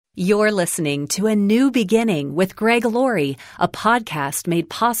You're listening to A New Beginning with Greg Laurie, a podcast made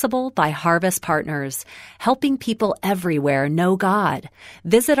possible by Harvest Partners, helping people everywhere know God.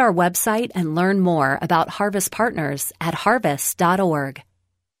 Visit our website and learn more about Harvest Partners at harvest.org.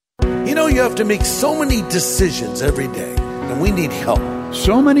 You know, you have to make so many decisions every day, and we need help.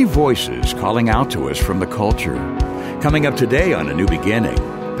 So many voices calling out to us from the culture. Coming up today on A New Beginning,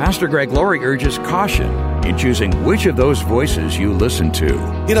 Pastor Greg Laurie urges caution in choosing which of those voices you listen to.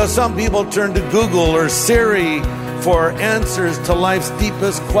 You know, some people turn to Google or Siri for answers to life's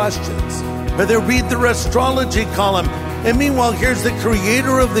deepest questions. Or they read their astrology column. And meanwhile, here's the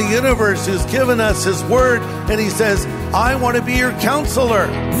creator of the universe who's given us his word. And he says, I want to be your counselor.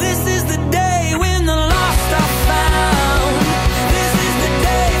 This is the day when the lost are found. This is the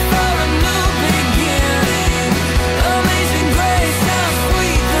day for a new beginning. Amazing grace, how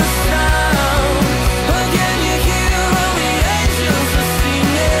sweet the sound. Again you hear all the angels are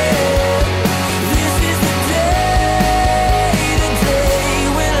singing. This is the day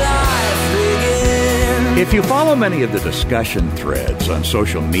when life begins. If you follow many of the discussion threads on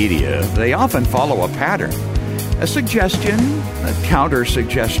social media, they often follow a pattern. A suggestion, a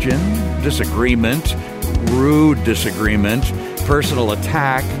counter-suggestion, disagreement, rude disagreement, personal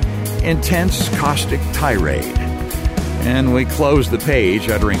attack, intense caustic tirade. And we close the page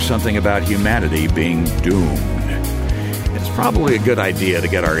uttering something about humanity being doomed. It's probably a good idea to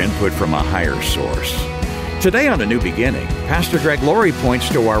get our input from a higher source. Today on A New Beginning, Pastor Greg Laurie points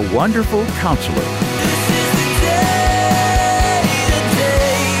to our wonderful counselor.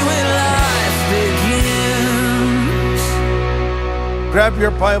 Grab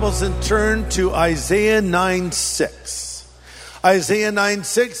your Bibles and turn to Isaiah 9:6. Isaiah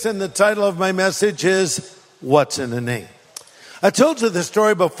 9:6, and the title of my message is, What's in a Name? I told you the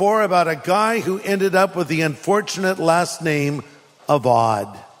story before about a guy who ended up with the unfortunate last name of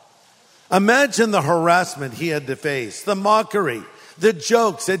Odd. Imagine the harassment he had to face, the mockery, the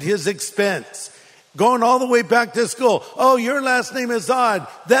jokes at his expense, going all the way back to school. Oh, your last name is Odd.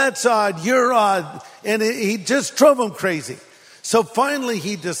 That's odd. You're odd. And he just drove him crazy. So finally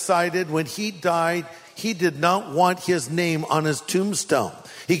he decided when he died, he did not want his name on his tombstone.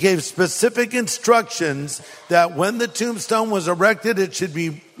 He gave specific instructions that when the tombstone was erected, it should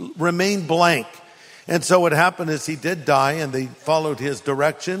remain blank. And so what happened is he did die, and they followed his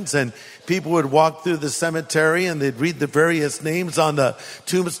directions, and people would walk through the cemetery and they'd read the various names on the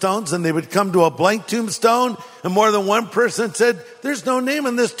tombstones, and they would come to a blank tombstone, and more than one person said, there's no name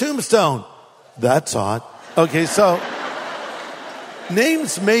on this tombstone. That's odd. Okay, so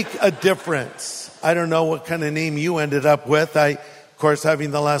names make a difference. I don't know what kind of name you ended up with. Of course,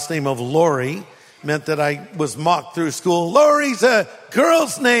 having the last name of Laurie meant that I was mocked through school. Laurie's a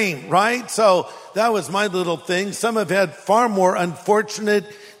girl's name, right? So that was my little thing. Some have had far more unfortunate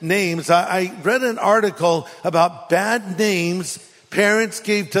names. I read an article about bad names parents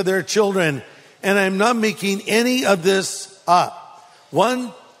gave to their children, and I'm not making any of this up.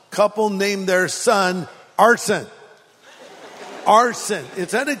 One couple named their son Arson. Arson.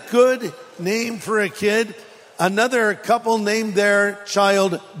 Is that a good name for a kid? Another couple named their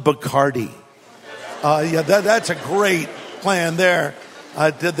child Bacardi. That's a great plan there.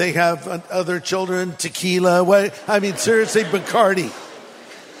 Did they have other children? Tequila? Seriously, Bacardi.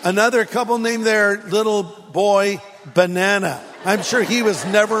 Another couple named their little boy Banana. I'm sure he was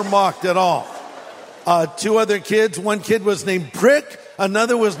never mocked at all. Two other kids. One kid was named Brick.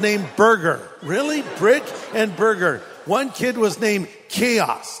 Another was named Burger. Really? Brick and Burger. One kid was named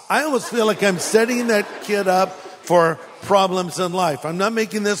Chaos. I almost feel like I'm setting that kid up for problems in life. I'm not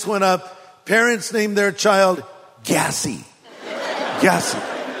making this one up. Parents named their child Gassy. Gassy.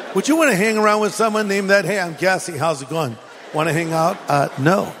 Would you want to hang around with someone named that? Hey, I'm Gassy. How's it going? Want to hang out?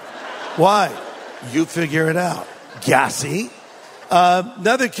 No. Why? You figure it out. Gassy.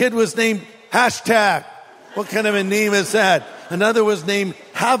 Another kid was named Hashtag. What kind of a name is that? Another was named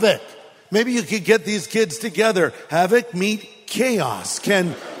Havoc. Maybe you could get these kids together. Havoc meet Chaos.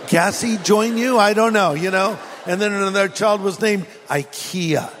 Can Gassy join you? I don't know, And then another child was named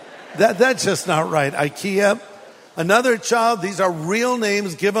IKEA. That's just not right. IKEA. Another child, these are real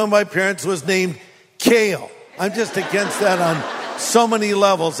names given by parents, was named Kale. I'm just against that on so many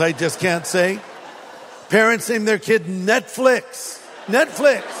levels, I just can't say. Parents named their kid Netflix.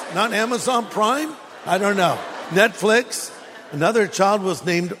 Netflix, not Amazon Prime? I don't know. Netflix. Another child was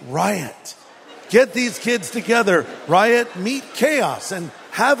named Riot. Get these kids together. Riot, meet Chaos and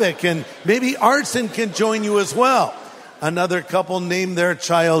Havoc, and maybe Arson can join you as well. Another couple named their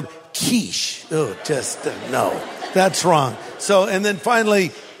child Quiche. Oh, no, that's wrong. So, and then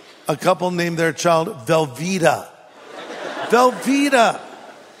finally, a couple named their child Velveeta. Velveeta.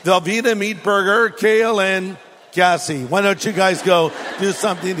 Velveeta Meat Burger, Kale, and Cassie. Why don't you guys go do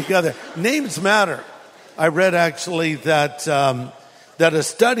something together? Names matter. I read actually that a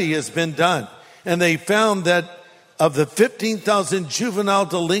study has been done, and they found that of the 15,000 juvenile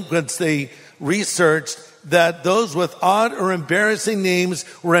delinquents they researched, that those with odd or embarrassing names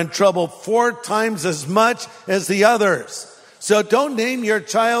were in trouble 4 times as much as the others. So don't name your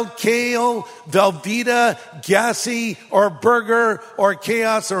child Kale, Velveeta, Gassy, or Burger, or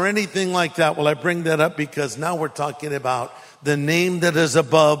Chaos, or anything like that. Well, I bring that up because now we're talking about the name that is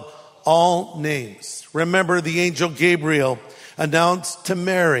above all names. Remember, the angel Gabriel announced to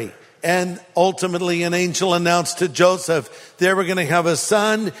Mary, and ultimately an angel announced to Joseph, they were going to have a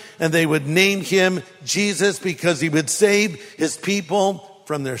son, and they would name him Jesus because he would save his people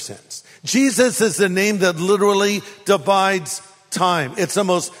from their sins. Jesus is the name that literally divides time. It's the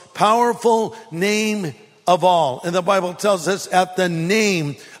most powerful name of all. And the Bible tells us at the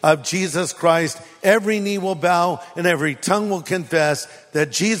name of Jesus Christ, every knee will bow and every tongue will confess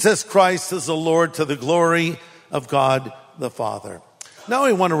that Jesus Christ is the Lord, to the glory of God the Father. Now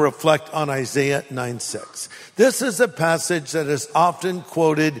I want to reflect on Isaiah 9:6. This is a passage that is often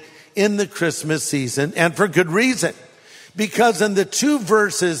quoted in the Christmas season, and for good reason. Because in the 2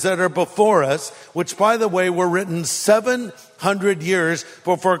 verses that are before us, which by the way were written 700 years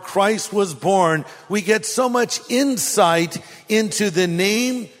before Christ was born, we get so much insight into the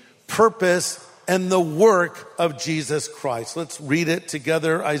name, purpose, and the work of Jesus Christ. Let's read it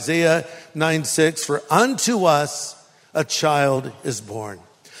together. Isaiah 9:6. For unto us a child is born.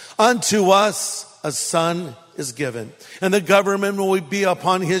 Unto us a son is given. And the government will be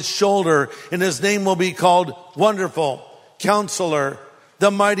upon his shoulder, and his name will be called Wonderful, Counselor, the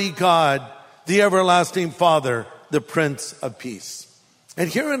Mighty God, the Everlasting Father, the Prince of Peace. And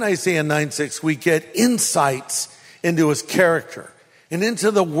here in Isaiah 9:6, we get insights into his character and into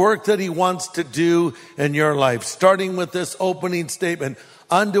the work that he wants to do in your life. Starting with this opening statement,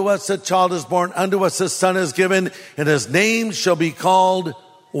 unto us a child is born, unto us a son is given, and his name shall be called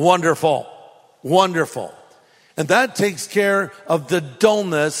Wonderful. Wonderful. And that takes care of the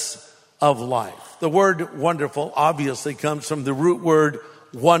dullness of life. The word wonderful obviously comes from the root word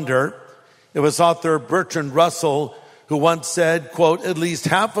wonder. It was author Bertrand Russell who once said, quote, at least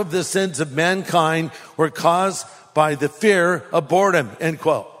half of the sins of mankind were caused by the fear of boredom, end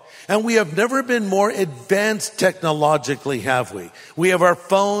quote. And we have never been more advanced technologically, have we? We have our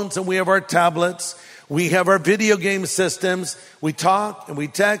phones and we have our tablets. We have our video game systems. We talk and we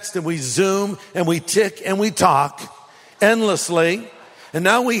text and we Zoom and we tick and we talk endlessly. And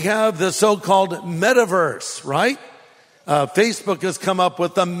now we have the so-called metaverse, right? Facebook has come up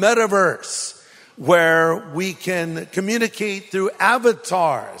with the metaverse where we can communicate through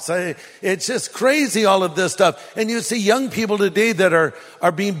avatars. It's just crazy, all of this stuff. And you see young people today that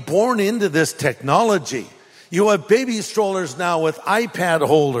are being born into this technology. You have baby strollers now with iPad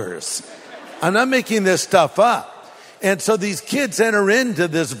holders. I'm not making this stuff up. And so these kids enter into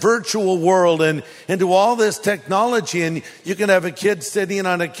this virtual world and into all this technology. And you can have a kid sitting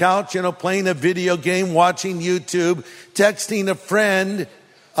on a couch, playing a video game, watching YouTube, texting a friend,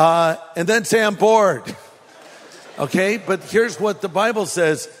 and then say, I'm bored. Okay? But here's what the Bible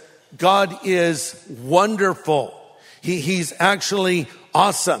says. God is wonderful. He's actually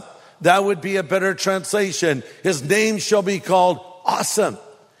awesome. That would be a better translation. His name shall be called Awesome.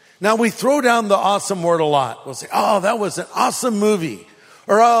 Now, we throw down the awesome word a lot. We'll say, oh, that was an awesome movie.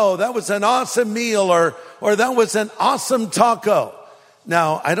 Or, oh, that was an awesome meal. Or that was an awesome taco.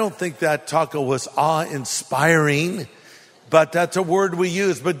 Now, I don't think that taco was awe-inspiring, but that's a word we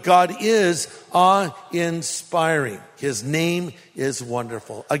use. But God is awe-inspiring. His name is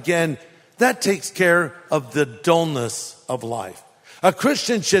wonderful. Again, that takes care of the dullness of life. A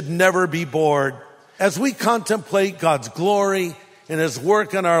Christian should never be bored. As we contemplate God's glory and his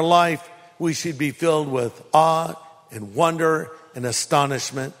work in our life, we should be filled with awe and wonder and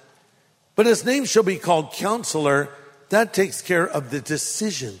astonishment. But his name shall be called Counselor. That takes care of the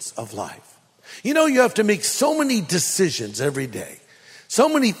decisions of life. You have to make so many decisions every day. So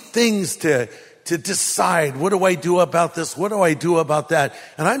many things to decide. What do I do about this? What do I do about that?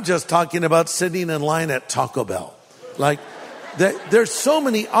 And I'm just talking about sitting in line at Taco Bell. There's so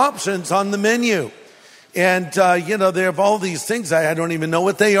many options on the menu. And, they have all these things. I don't even know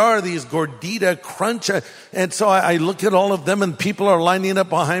what they are, these gordita crunch. And so I look at all of them and people are lining up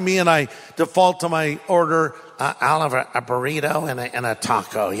behind me and I default to my order, I'll have a burrito and a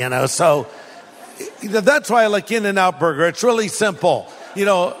taco, So that's why I like In-N-Out Burger. It's really simple.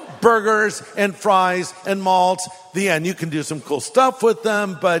 burgers and fries and malts. The end. You can do some cool stuff with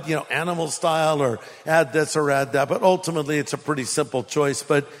them, but, animal style or add this or add that. But ultimately, it's a pretty simple choice.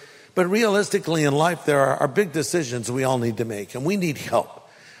 But realistically in life, there are big decisions we all need to make, and we need help.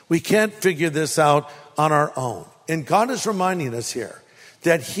 We can't figure this out on our own. And God is reminding us here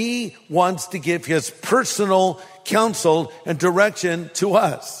that he wants to give his personal counsel and direction to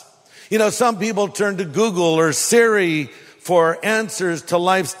us. Some people turn to Google or Siri for answers to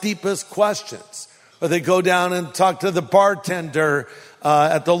life's deepest questions. Or they go down and talk to the bartender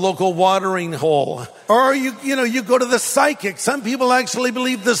at the local watering hole. Or you go to the psychic. Some people actually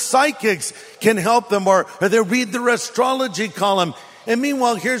believe the psychics can help them, or they read their astrology column. And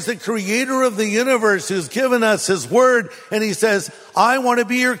meanwhile, here's the creator of the universe who's given us his word, and he says, I want to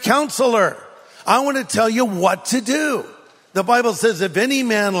be your counselor. I want to tell you what to do. The Bible says, if any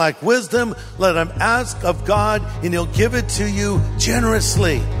man lack wisdom, let him ask of God, and he'll give it to you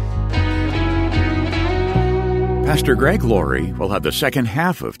generously. Pastor Greg Laurie will have the second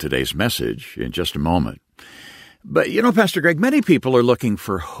half of today's message in just a moment. But, Pastor Greg, many people are looking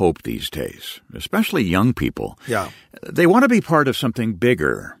for hope these days, especially young people. Yeah. They want to be part of something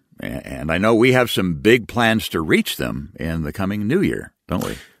bigger. And I know we have some big plans to reach them in the coming new year, don't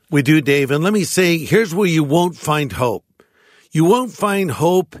we? We do, Dave. And let me say, here's where you won't find hope. You won't find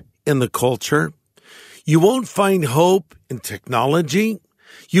hope in the culture. You won't find hope in technology.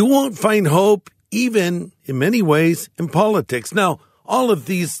 You won't find hope even, in many ways, in politics. Now, all of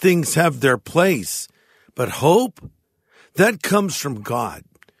these things have their place. But hope, that comes from God.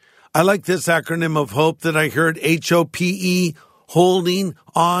 I like this acronym of hope that I heard, HOPE, holding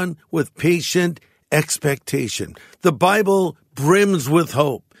on with patient expectation. The Bible brims with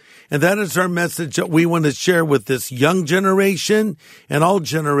hope. And that is our message that we want to share with this young generation and all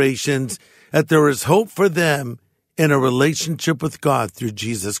generations, that there is hope for them in a relationship with God through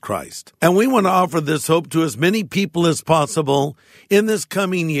Jesus Christ. And we want to offer this hope to as many people as possible in this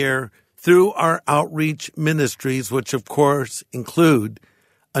coming year through our outreach ministries, which of course include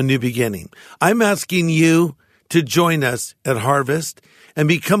A New Beginning. I'm asking you to join us at Harvest and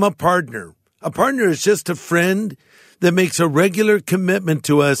become a partner. A partner is just a friend that makes a regular commitment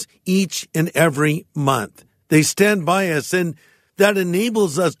to us each and every month. They stand by us, and that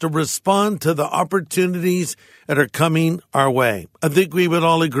enables us to respond to the opportunities that are coming our way. I think we would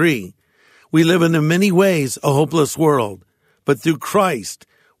all agree. We live in many ways a hopeless world, but through Christ,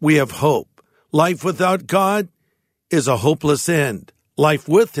 we have hope. Life without God is a hopeless end. Life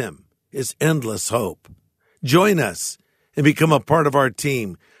with him is endless hope. Join us and become a part of our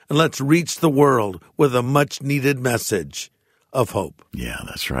team, and let's reach the world with a much-needed message of hope. Yeah,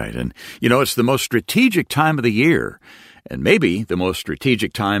 that's right. And, it's the most strategic time of the year, and maybe the most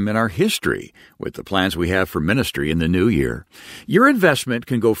strategic time in our history with the plans we have for ministry in the new year. Your investment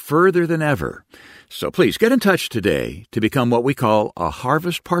can go further than ever. So please get in touch today to become what we call a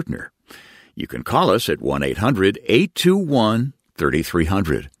Harvest Partner. You can call us at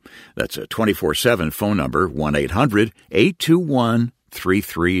 1-800-821-3300. That's a 24/7 phone number,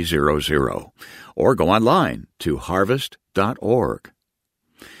 1-800-821-3300. Or go online to harvest.org.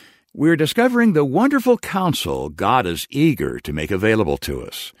 We're discovering the wonderful counsel God is eager to make available to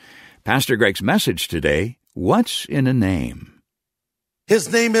us. Pastor Greg's message today, What's in a Name? His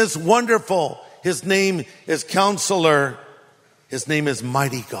name is Wonderful. His name is Counselor. His name is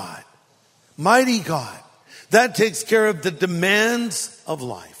Mighty God. Mighty God. That takes care of the demands of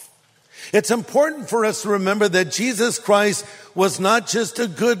life. It's important for us to remember that Jesus Christ was not just a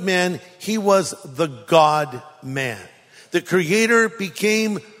good man, he was the God-man. The Creator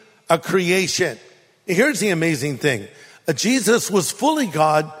became a creation. Here's the amazing thing. Jesus was fully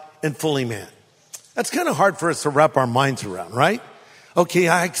God and fully man. That's kind of hard for us to wrap our minds around, right? Okay,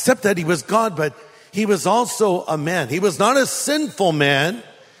 I accept that he was God, but he was also a man. He was not a sinful man.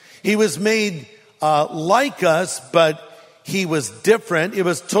 He was made like us, but he was different. It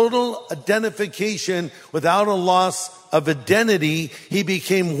was total identification without a loss of identity. He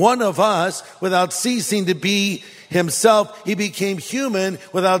became one of us without ceasing to be himself. He became human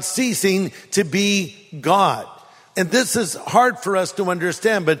without ceasing to be God. And this is hard for us to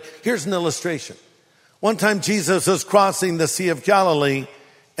understand, but here's an illustration. One time Jesus was crossing the Sea of Galilee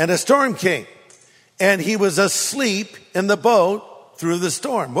and a storm came, and he was asleep in the boat through the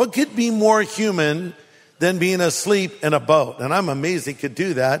storm. What could be more human than being asleep in a boat? And I'm amazed he could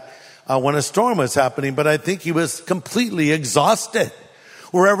do that when a storm was happening, but I think he was completely exhausted.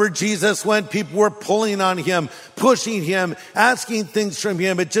 Wherever Jesus went, people were pulling on him, pushing him, asking things from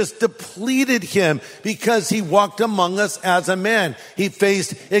him. It just depleted him because he walked among us as a man. He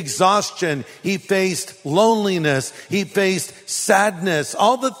faced exhaustion. He faced loneliness. He faced sadness.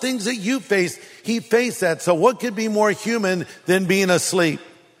 All the things that you faced, he faced that. So what could be more human than being asleep?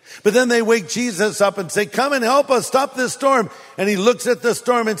 But then they wake Jesus up and say, come and help us, stop this storm. And he looks at the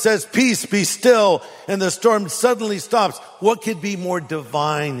storm and says, peace, be still. And the storm suddenly stops. What could be more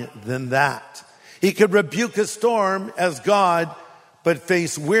divine than that? He could rebuke a storm as God, but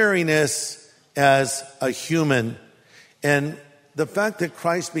face weariness as a human. And the fact that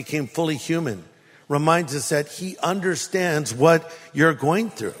Christ became fully human reminds us that he understands what you're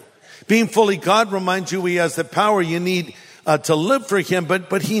going through. Being fully God reminds you he has the power you need to live for him,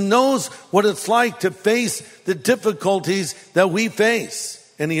 but he knows what it's like to face the difficulties that we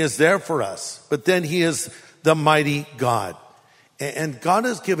face, and he is there for us. But then he is the mighty God, and God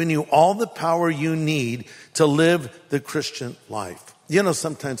has given you all the power you need to live the Christian life. You know,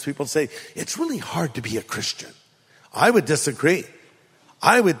 sometimes people say, it's really hard to be a Christian. I would disagree.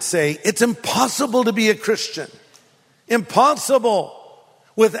 I would say it's impossible to be a Christian. Impossible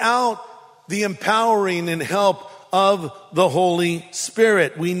without the empowering and help of the Holy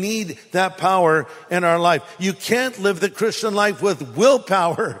Spirit. We need that power in our life. You can't live the Christian life with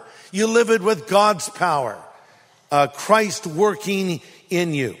willpower. You live it with God's power. Christ working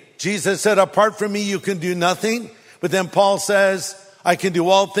in you. Jesus said, apart from me, you can do nothing. But then Paul says, I can do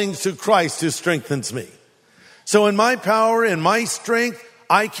all things through Christ who strengthens me. So in my power, in my strength,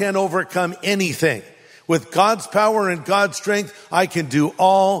 I can overcome anything. With God's power and God's strength, I can do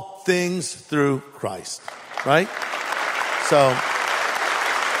all things through Christ. Right? So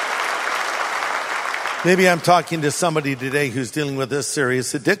maybe I'm talking to somebody today who's dealing with this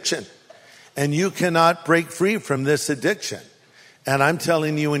serious addiction, and you cannot break free from this addiction. And I'm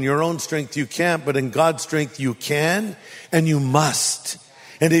telling you, in your own strength you can't, but in God's strength you can and you must.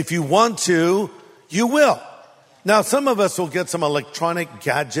 And if you want to, you will. Now, some of us will get some electronic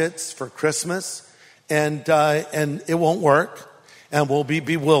gadgets for Christmas, and it won't work, and we'll be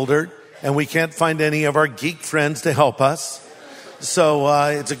bewildered. And we can't find any of our geek friends to help us. So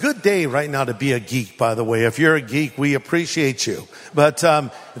it's a good day right now to be a geek, by the way. If you're a geek, we appreciate you. But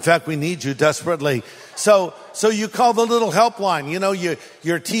in fact, we need you desperately. So you call the little helpline. You know, your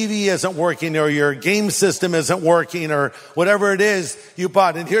TV isn't working, or your game system isn't working, or whatever it is you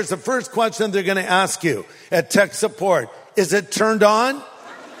bought. And here's the first question they're going to ask you at tech support. Is it turned on?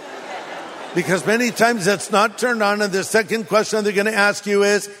 Because many times it's not turned on. And the second question they're going to ask you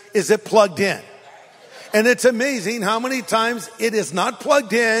is it plugged in? And it's amazing how many times it is not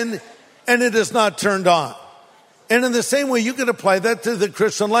plugged in and it is not turned on. And in the same way, you can apply that to the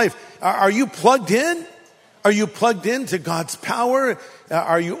Christian life. Are you plugged in? Are you plugged into God's power?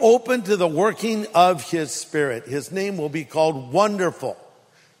 Are you open to the working of his Spirit? His name will be called Wonderful.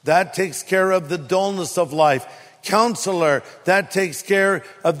 That takes care of the dullness of life. Counselor, that takes care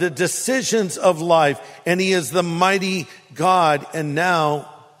of the decisions of life. And he is the mighty God. And now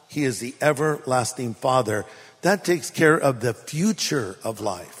he is the everlasting Father. That takes care of the future of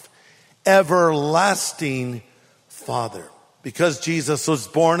life. Everlasting Father. Because Jesus was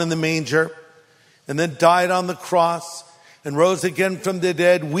born in the manger and then died on the cross and rose again from the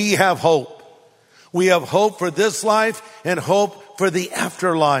dead, we have hope. We have hope for this life and hope for the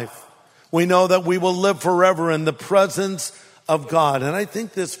afterlife. We know that we will live forever in the presence of God. And I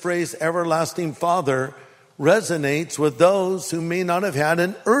think this phrase, everlasting Father, resonates with those who may not have had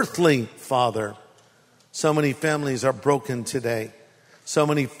an earthly father. So many families are broken today. So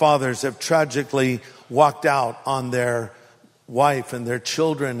many fathers have tragically walked out on their wife and their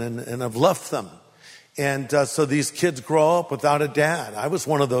children and have left them. And so these kids grow up without a dad. I was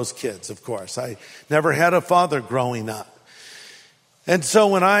one of those kids, of course. I never had a father growing up. And so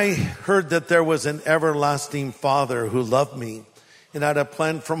when I heard that there was an everlasting Father who loved me and had a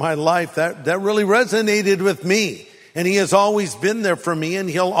plan for my life, that really resonated with me. And he has always been there for me, and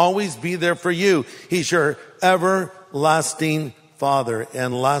he'll always be there for you. He's your everlasting Father.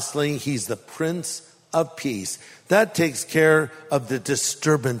 And lastly, he's the Prince of Peace. That takes care of the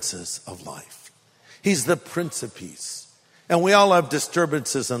disturbances of life. He's the Prince of Peace. And we all have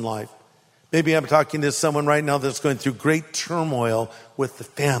disturbances in life. Maybe I'm talking to someone right now that's going through great turmoil with the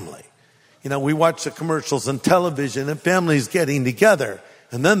family. You know, we watch the commercials on television and families getting together.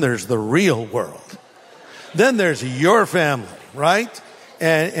 And then there's the real world. Then there's your family, right?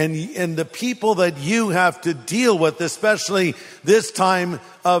 And the people that you have to deal with, especially this time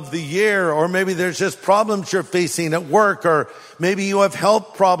of the year, or maybe there's just problems you're facing at work, or maybe you have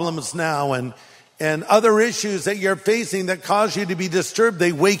health problems now, and and other issues that you're facing that cause you to be disturbed.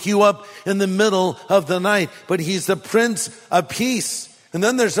 They wake you up in the middle of the night. But he's the Prince of Peace. And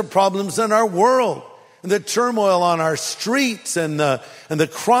then there's the problems in our world, and the turmoil on our streets, and the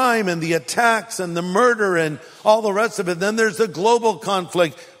crime and the attacks and the murder and all the rest of it. Then there's the global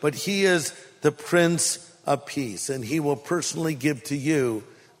conflict. But he is the Prince of Peace, and he will personally give to you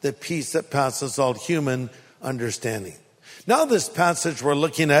the peace that passes all human understanding. Now this passage we're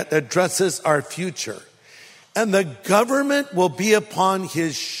looking at addresses our future. And the government will be upon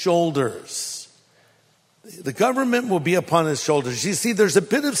his shoulders. The government will be upon his shoulders. You see, there's a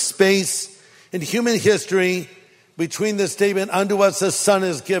bit of space in human history between the statement, unto us a son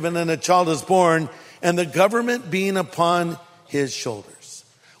is given and a child is born, and the government being upon his shoulders.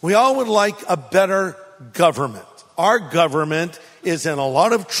 We all would like a better government. Our government is in a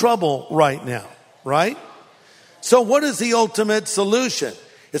lot of trouble right now, right? So what is the ultimate solution?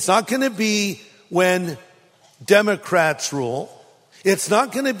 It's not going to be when Democrats rule. It's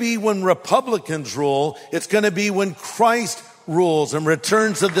not going to be when Republicans rule. It's going to be when Christ rules and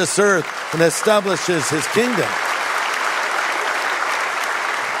returns to this earth and establishes his kingdom.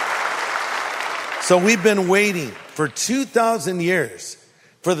 So we've been waiting for 2,000 years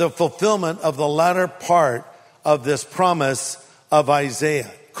for the fulfillment of the latter part of this promise of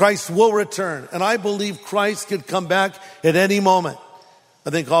Isaiah. Christ will return, and I believe Christ could come back at any moment. I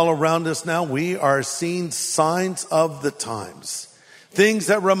think all around us now we are seeing signs of the times. Things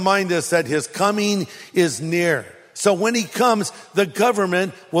that remind us that his coming is near. So when he comes, the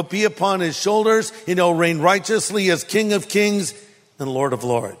government will be upon his shoulders, and he'll reign righteously as King of Kings and Lord of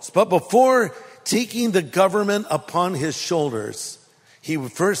Lords. But before taking the government upon his shoulders, he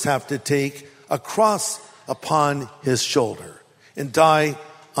would first have to take a cross upon his shoulder and die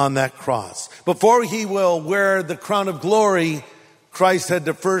on that cross. Before he will wear the crown of glory, Christ had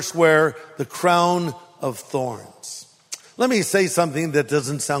to first wear the crown of thorns. Let me say something that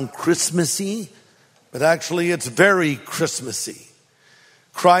doesn't sound Christmassy, but actually it's very Christmassy.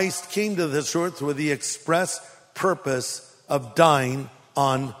 Christ came to this earth with the express purpose of dying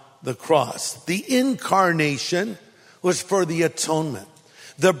on the cross. The incarnation was for the atonement.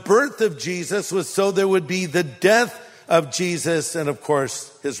 The birth of Jesus was so there would be the death of Jesus and, of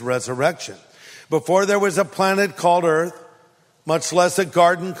course, his resurrection. Before there was a planet called Earth, much less a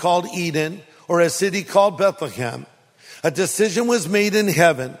garden called Eden or a city called Bethlehem, a decision was made in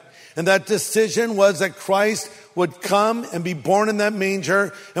heaven. And that decision was that Christ would come and be born in that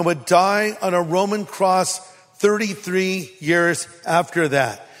manger and would die on a Roman cross 33 years after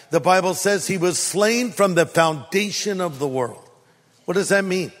that. The Bible says he was slain from the foundation of the world. What does that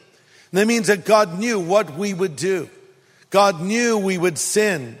mean? That means that God knew what we would do. God knew we would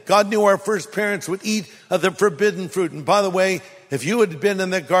sin. God knew our first parents would eat of the forbidden fruit. And by the way, if you had been in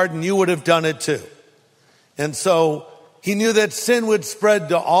that garden, you would have done it too. And so he knew that sin would spread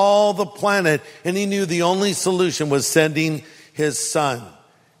to all the planet, and he knew the only solution was sending his son.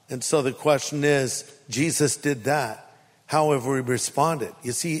 And so the question is, Jesus did that. How have we responded?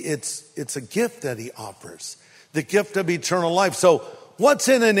 You see, it's a gift that he offers, the gift of eternal life. So what's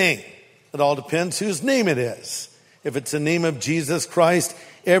in a name? It all depends whose name it is. If it's the name of Jesus Christ,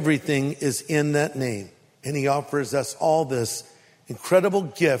 everything is in that name. And he offers us all this incredible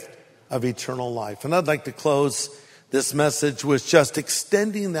gift of eternal life. And I'd like to close this message with just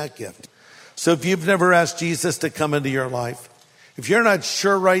extending that gift. So if you've never asked Jesus to come into your life, if you're not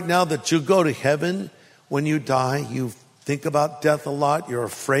sure right now that you go to heaven when you die, you think about death a lot, you're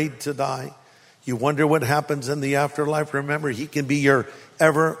afraid to die, you wonder what happens in the afterlife, remember, he can be your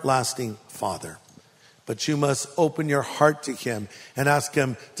everlasting Father. But you must open your heart to him and ask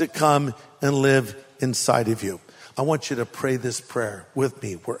him to come and live inside of you. I want you to pray this prayer with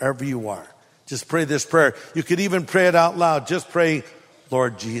me wherever you are. Just pray this prayer. You could even pray it out loud. Just pray,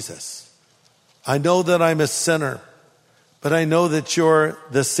 Lord Jesus, I know that I'm a sinner, but I know that you're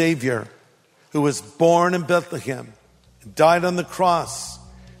the Savior who was born in Bethlehem, died on the cross,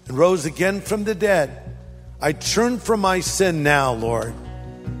 and rose again from the dead. I turn from my sin now, Lord,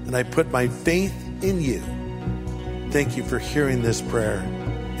 and I put my faith in you. Thank you for hearing this prayer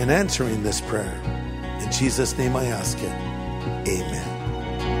and answering this prayer. In Jesus' name I ask it. Amen.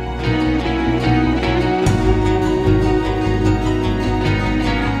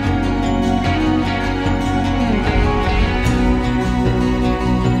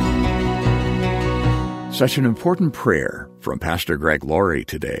 Such an important prayer from Pastor Greg Laurie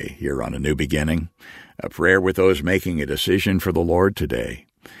today here on A New Beginning, a prayer with those making a decision for the Lord today.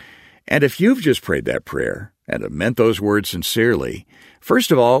 And if you've just prayed that prayer and have meant those words sincerely,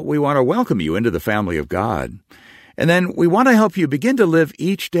 first of all, we want to welcome you into the family of God. And then we want to help you begin to live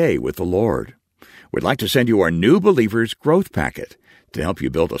each day with the Lord. We'd like to send you our New Believers Growth Packet to help you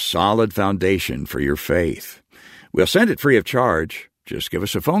build a solid foundation for your faith. We'll send it free of charge. Just give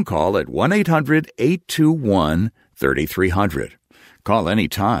us a phone call at 1-800-821-3300. Call any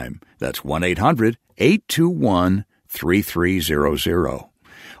time. That's 1-800-821-3300.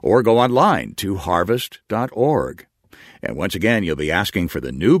 Or go online to harvest.org. And once again, you'll be asking for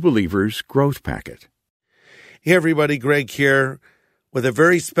the New Believers Growth Packet. Hey everybody, Greg here with a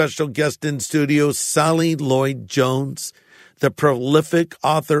very special guest in studio, Sally Lloyd-Jones, the prolific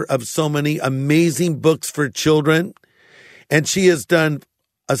author of so many amazing books for children. And she has done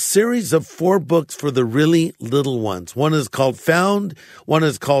a series of 4 books for the really little ones. One is called Found, one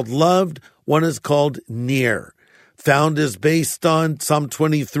is called Loved, one is called Near. Found is based on Psalm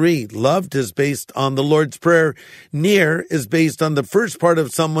 23. Loved is based on the Lord's Prayer. Near is based on the first part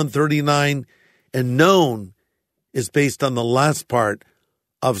of Psalm 139. And Known is based on the last part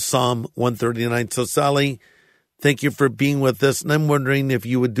of Psalm 139. So, Sally, thank you for being with us. And I'm wondering if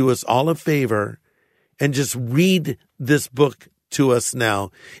you would do us all a favor and just read this book to us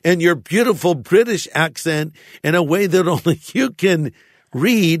now in your beautiful British accent in a way that only you can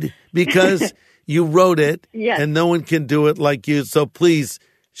read because you wrote it, yes, and no one can do it like you. So please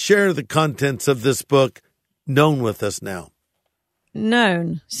share the contents of this book, Known, with us now.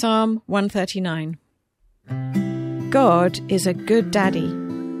 Known, Psalm 139. God is a good daddy,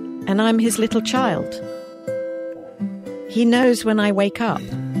 and I'm his little child. He knows when I wake up,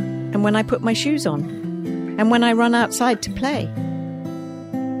 and when I put my shoes on, and when I run outside to play.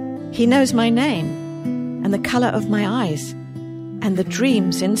 He knows my name, and the color of my eyes, and the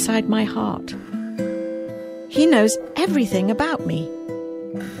dreams inside my heart. He knows everything about me,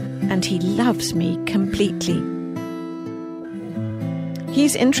 and he loves me completely.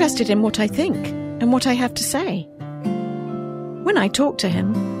 He's interested in what I think and what I have to say. When I talk to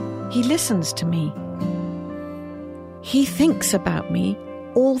him, he listens to me. He thinks about me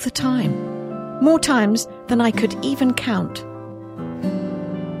all the time, more times than I could even count.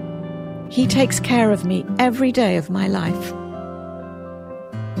 He takes care of me every day of my life.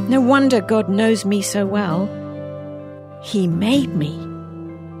 No wonder God knows me so well. He made me.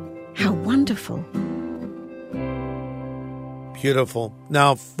 How wonderful. Beautiful.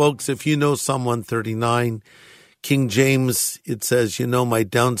 Now, folks, if you know Psalm 139, King James, it says, you know my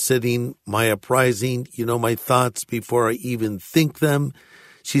downsitting, my uprising, you know my thoughts before I even think them.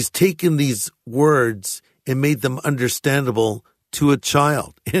 She's taken these words and made them understandable to a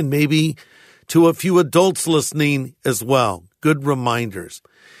child and maybe to a few adults listening as well. Good reminders.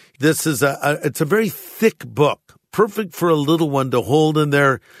 This is it's a very thick book, perfect for a little one to hold in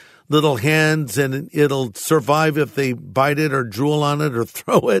their little hands, and it'll survive if they bite it or drool on it or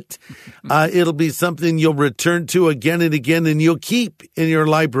throw it. It'll be something you'll return to again and again, and you'll keep in your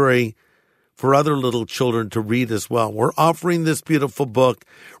library for other little children to read as well. We're offering this beautiful book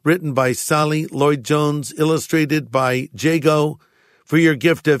written by Sally Lloyd-Jones, illustrated by Jago, for your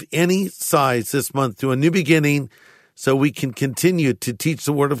gift of any size this month to A New Beginning, so we can continue to teach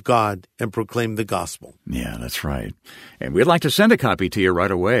the Word of God and proclaim the gospel. Yeah, that's right. And we'd like to send a copy to you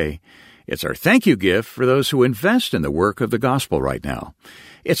right away. It's our thank you gift for those who invest in the work of the gospel right now.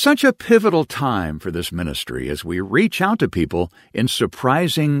 It's such a pivotal time for this ministry as we reach out to people in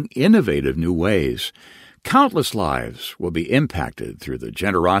surprising, innovative new ways. Countless lives will be impacted through the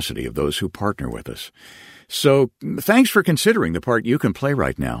generosity of those who partner with us. So thanks for considering the part you can play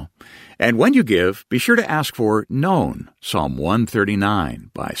right now. And when you give, be sure to ask for Known, Psalm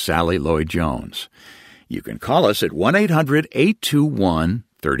 139 by Sally Lloyd-Jones. You can call us at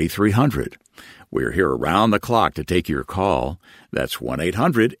 1-800-821-3300. We're here around the clock to take your call. That's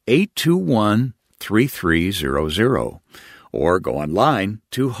 1-800-821-3300. Or go online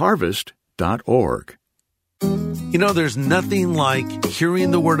to harvest.org. You know, there's nothing like hearing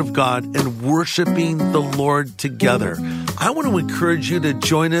the Word of God and worshiping the Lord together. I want to encourage you to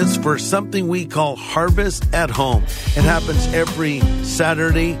join us for something we call Harvest at Home. It happens every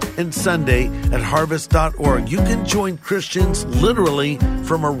Saturday and Sunday at harvest.org. You can join Christians literally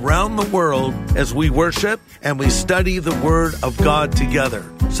from around the world as we worship and we study the Word of God together.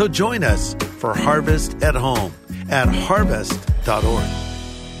 So join us for Harvest at Home at harvest.org.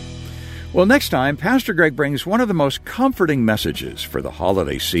 Well, next time, Pastor Greg brings one of the most comforting messages for the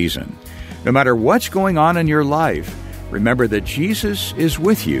holiday season. No matter what's going on in your life, remember that Jesus is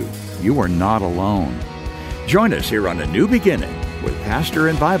with you. You are not alone. Join us here on A New Beginning with pastor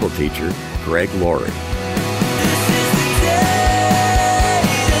and Bible teacher Greg Laurie.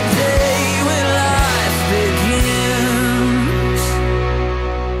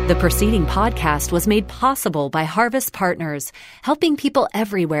 The preceding podcast was made possible by Harvest Partners, helping people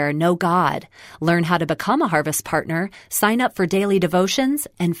everywhere know God. Learn how to become a Harvest Partner, sign up for daily devotions,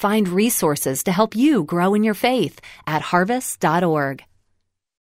 and find resources to help you grow in your faith at harvest.org.